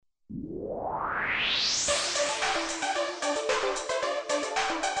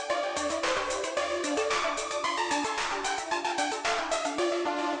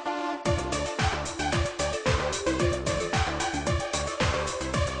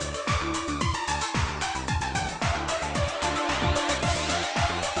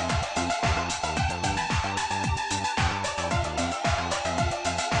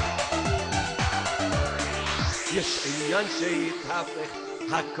יש עניין שהתהפך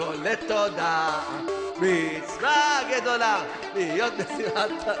הכל לתודה, מצווה גדולה להיות בשמחת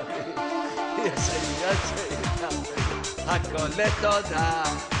תמיד. יש עניין שהתהפך הכל לתודה,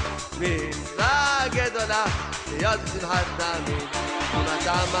 מצווה גדולה להיות בשמחת תמיד. אם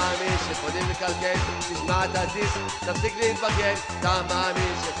אתה מאמין שיכולים לקלקל, תשמע את הדיסק, תפסיק להתבגן. אתה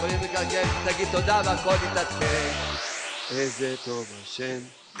מאמין שיכולים לקלקל, תגיד תודה והכל יתעדכן. איזה טוב השם,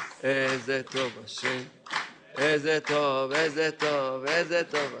 איזה טוב השם, איזה טוב, איזה טוב, איזה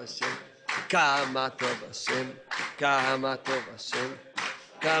טוב השם. כמה טוב השם, כמה טוב השם,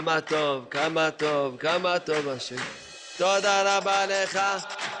 כמה טוב, כמה טוב, כמה טוב השם. תודה רבה לך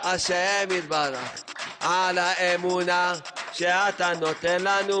השם יתברך על האמונה שאתה נותן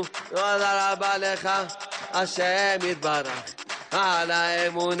לנו. תודה רבה לך השם יתברך על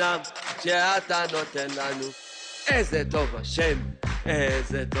האמונה שאתה נותן לנו. איזה טוב השם,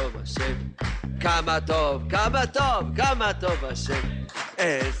 איזה טוב השם, כמה טוב, כמה טוב, כמה טוב השם.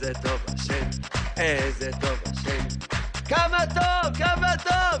 איזה טוב השם, איזה טוב השם, כמה טוב, כמה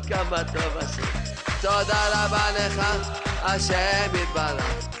טוב, כמה טוב השם. תודה רבה לך השם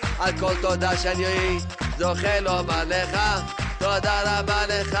יתברך על כל תודה שאני זוכה לומר לך. תודה רבה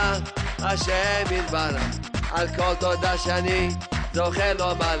לך השם יתברך על כל תודה שאני זוכה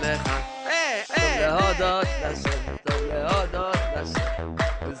לומר לך. טוב להודות לשם, טוב להודות לשם,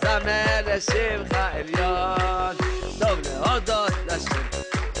 זמר לשמך עליון. טוב להודות לשם,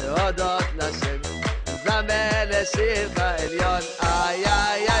 להודות לשם, זמר לשמך עליון. איי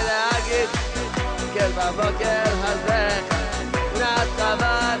איי איי להגיד כל בבוקר הזה ונעשה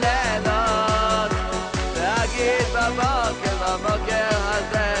בלילות, להגיד בבוקר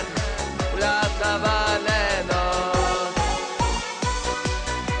הזה ונעשה בלילות.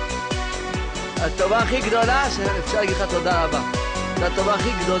 הטובה הכי גדולה שאפשר להגיד לך תודה רבה, זו הטובה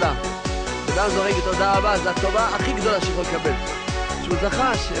הכי גדולה. אדם זורק תודה רבה, זו הטובה הכי גדולה שיכול לקבל, שהוא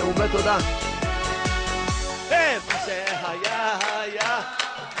זכה, שהוא אומר תודה. מה שהיה היה,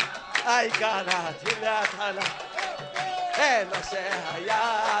 העיקר להתחיל להתחלה. מה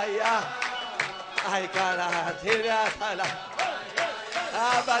שהיה היה, העיקר להתחיל להתחלה.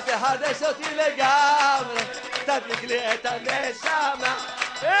 אבא תחדש אותי לגמרי, תדליק לי את הנשמה.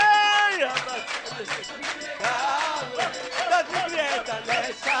 אבא תחדש אותי לגמרי, תדליק לי את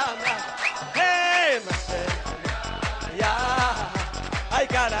הנשמה. מה שהיה,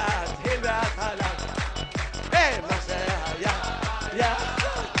 העיקר להתחיל להתחלה. מה שהיה,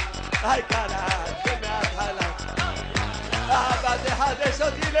 העיקר להתחיל מההתחלה. אבא תחדש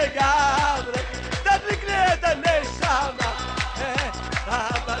אותי לגמרי, תדליק לי את הנשמה.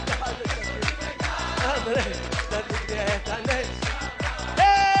 אבא תחדש אותי לגמרי, תדליק לי את הנשמה.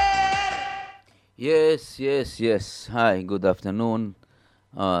 Yes, yes, yes. Hi, good afternoon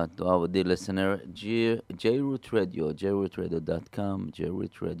to our dear listener. JRoot Radio, JRootRadio.com,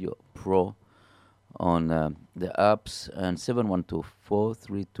 JRoot Radio Pro on the apps, and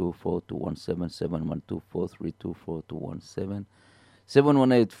 712-432-4217, 712-432-4217,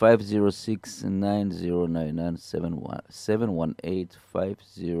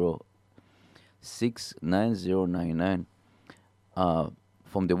 718-506-9099, 718-506-9099.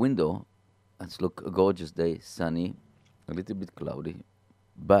 From the window, it's look a gorgeous day, sunny, a little bit cloudy,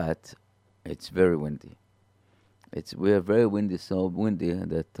 but it's very windy. We are very windy, so windy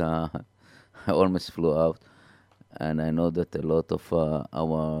that I almost flew out, and I know that a lot of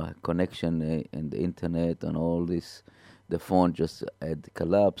our connection and the internet and all this, the phone just had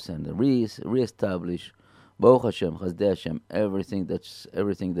collapsed and re-established. Baruch Hashem, Chazdei Hashem, everything that's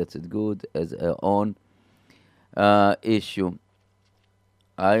good as our own issue.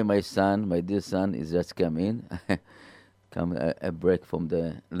 My dear son, is just come in, a break from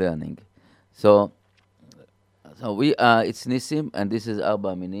the learning. So we are, it's Nissim, and this is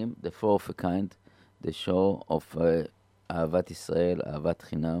Arba Minim, the four of a kind, the show of Ahavat Israel, Ahavat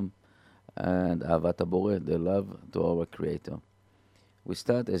Chinam, and Ahavat Abore, the love to our Creator. We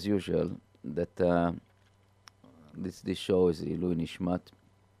start as usual that this show is Ilui Nishmat,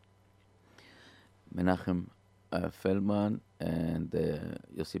 Menachem Feldman and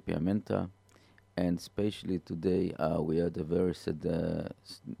Yossi Piamenta, and especially today we had a very sad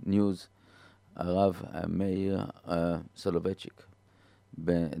news. Rav Meir Soloveitchik,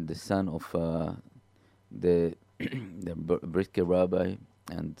 the son of the Brisker rabbi,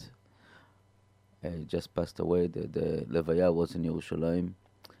 and just passed away. The Levaya was in Yerushalayim,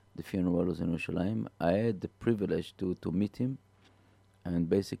 the funeral was in Yerushalayim. I had the privilege to meet him, and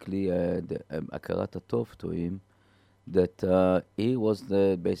basically the Akarat Tov to him, that he was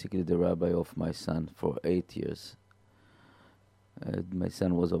basically the rabbi of my son for 8 years. My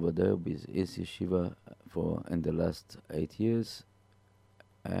son was over there with his yeshiva for in the last 8 years,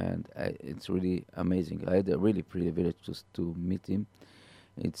 and it's really amazing. I had a really privilege to meet him.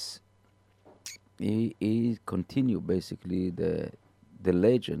 It's he continued basically the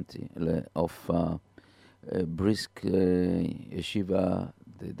legend of brisk yeshiva,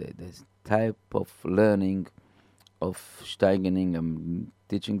 the type of learning of steigening and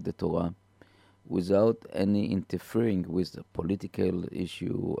teaching the Torah without any interfering with the political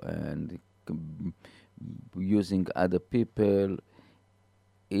issue and using other people.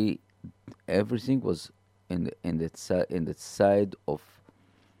 Everything was in that side of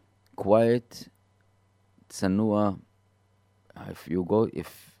quiet, tsanua. If you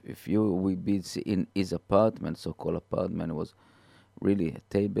will be in his apartment, so-called apartment, was really a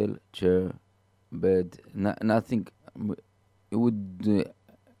table, chair, bed, nothing. You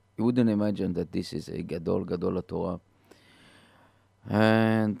wouldn't imagine that this is a gadol Torah,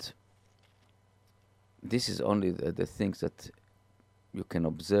 and this is only the things that you can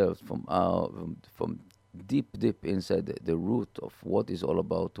observe from deep inside the root of what is all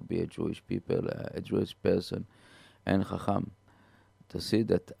about to be a Jewish people, a Jewish person, and Chacham, to see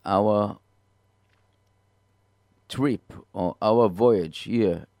that our trip or our voyage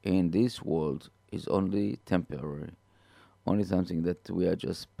here in this world is only temporary, only something that we are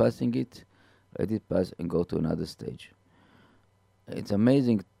just passing it, let it pass and go to another stage. It's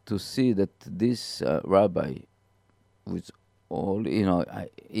amazing to see that this rabbi, with all,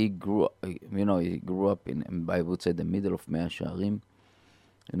 he grew up in, I would say, the middle of Mea Shearim.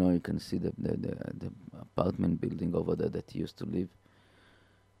 You can see the apartment building over there that he used to live,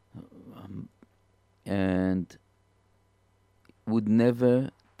 and would never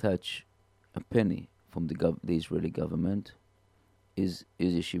touch a penny from the Israeli government. His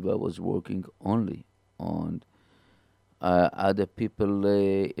yeshiva was working only on other people,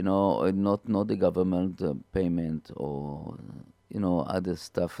 not the government payment or other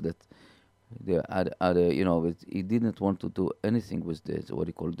stuff that the other he didn't want to do anything with this, what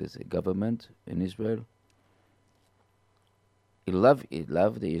he called this, government in Israel. He loved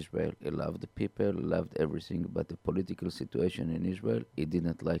the Israel, he loved the people, he loved everything, but the political situation in Israel he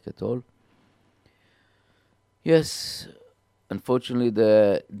didn't like at all. Yes, unfortunately,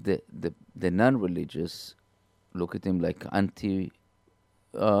 the non-religious look at him like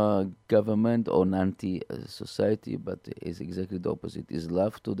anti-government or anti-society, but it's exactly the opposite. His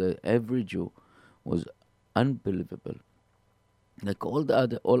love to every Jew was unbelievable. Like all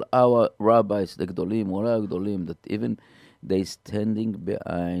our rabbis, the Gdolim, all our Gdolim, that even they standing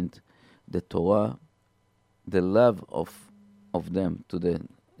behind the Torah, the love of them to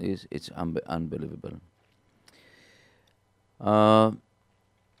it's unbelievable. I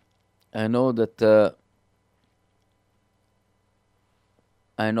know that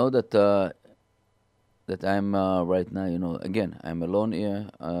that I'm right now. Again, I'm alone here,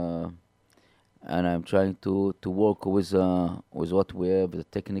 and I'm trying to work with what we have, the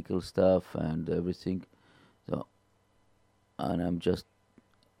technical stuff and everything. So, and I'm just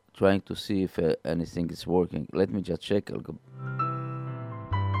trying to see if anything is working. Let me just check. I'll go.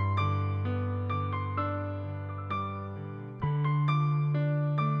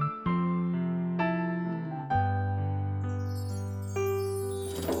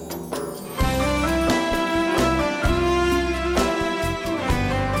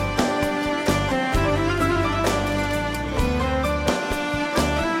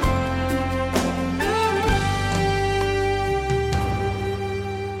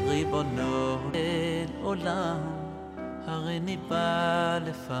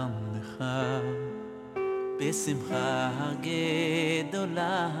 בשמחה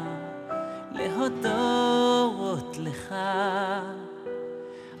גדולה להודות לך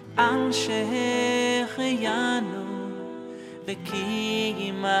על שהחיינו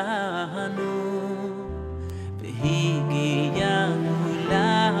וקיימנו והגיענו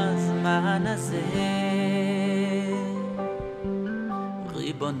לזמן הזה.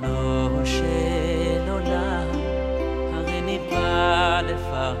 ריבונו של עולם, הרי ניבא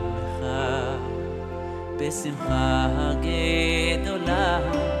לפניך בשמחה גדולה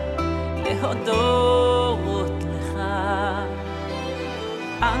להודות לך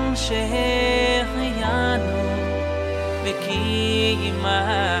על שהחיינו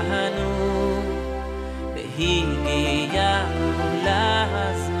וקיימנו והגיענו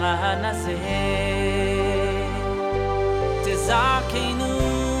לזמן הזה. תזכנו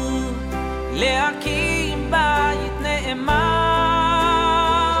להקים בית נאמן,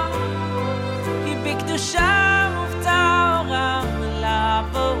 היא בקדושה ובטהרה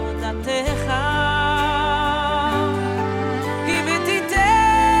לעבודתך, היא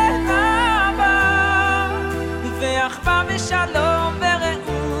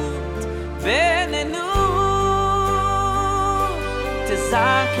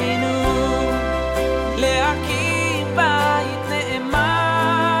תזכנו להקים בית נאמן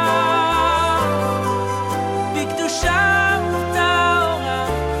בקדושה וטהרה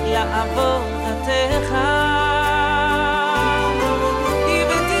לעבודתך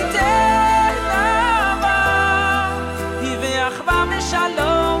ותיתן אהבה ואחווה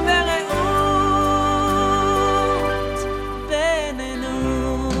ושלום ורעות בינינו.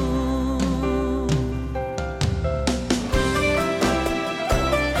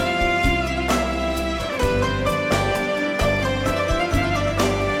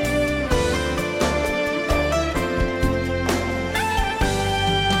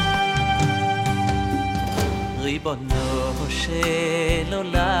 ריבונו של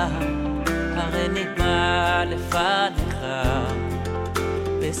עולם, הרי נקבע לפניך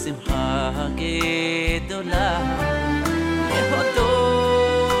בשמחה גדולה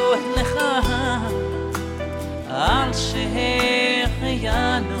להודות לך על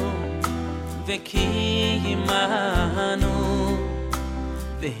שהחיינו וקיימנו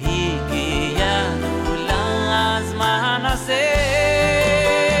והגיענו לזמן הזה.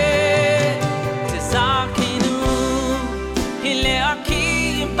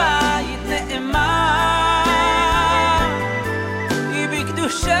 להקים בית נאמן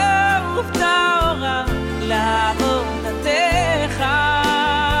בקדושה ובטהרה לעבודתך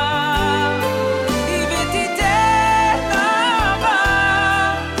ותיתן אהבה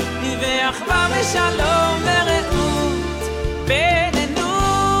ואחווה ושלום ורעות בינינו.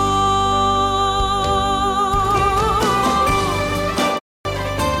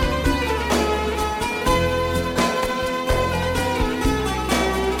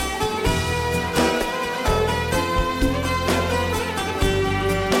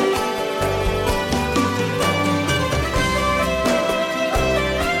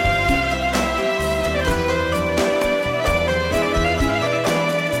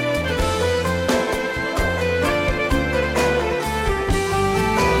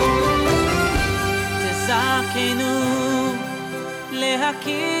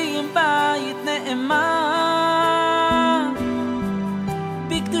 להקים בית נאמן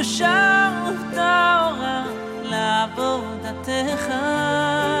בקדושה ובטהרה לעבודתך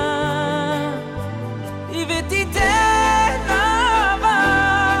ותיתן אהבה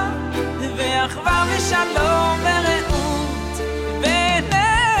ואחווה ושלום ורעות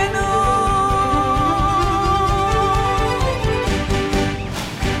בינינו.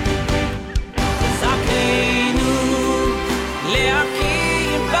 תזכנו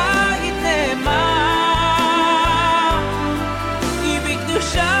להקים בית נאמן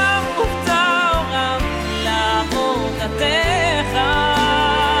בקדושה ובטהרה לעבודתך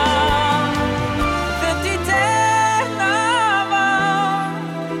ותיתן אהבה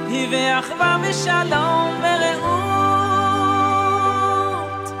ואחווה ושלום ורעות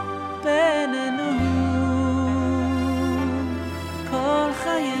בינינו כל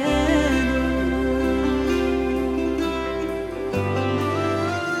חיינו.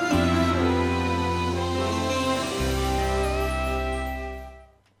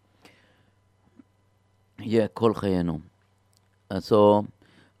 Yeah, kol chayenu. So,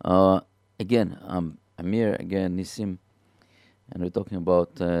 again, I'm here again, Nissim, and we're talking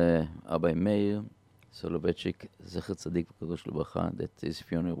about Abba Meir Soloveitchik, Zecher Tzadik V'Kadosh L'Bracha, that his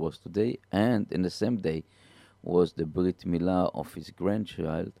funeral was today, and in the same day was the Brit Milah of his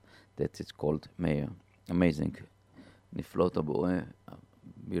grandchild, that is called Meir. Amazing. Niflot Abore,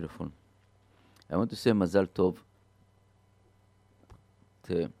 beautiful. I want to say Mazal Tov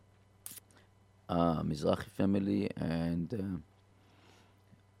to Mizrahi family and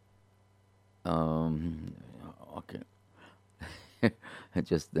okay. I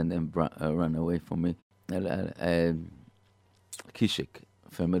just the name ran away from me. Kishik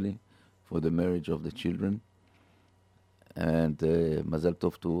family for the marriage of the children, and Mazal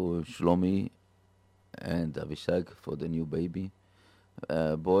Tov to Shlomi and Avishag for the new baby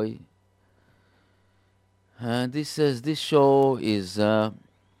boy. And this show is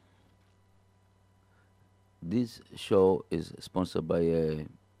sponsored by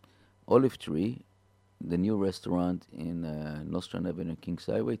Olive Tree, the new restaurant in Nostrand Avenue, Kings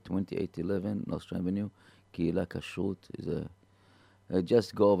Highway, 2811 Nostrand Avenue. Kehila JRoot is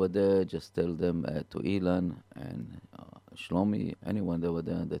just go over there, just tell them to Ilan and Shlomi, anyone over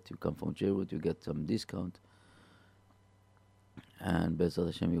there that you come from JRoot, you get some discount. And Bezrat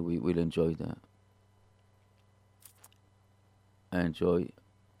Hashem, we will enjoy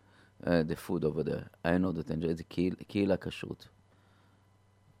the food over there. I know that enjoy the Kehila JRoot.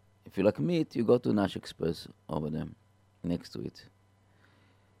 If you like meat, you go to Nash Express over there, next to it.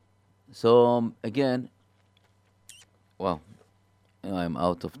 So again, wow, I'm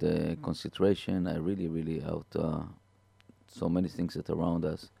out of the concentration. I really, really out. So many things that around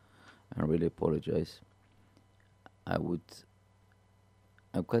us. I really apologize. I would.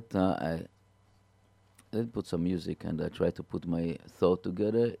 I've got. Let's put some music, and I try to put my thought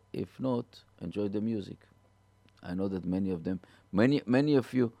together. If not, enjoy the music. I know that many of them, many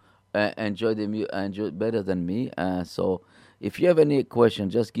of you, enjoy enjoy better than me. So, if you have any question,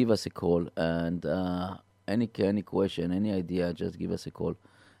 just give us a call, and any question, any idea, just give us a call.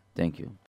 Thank you.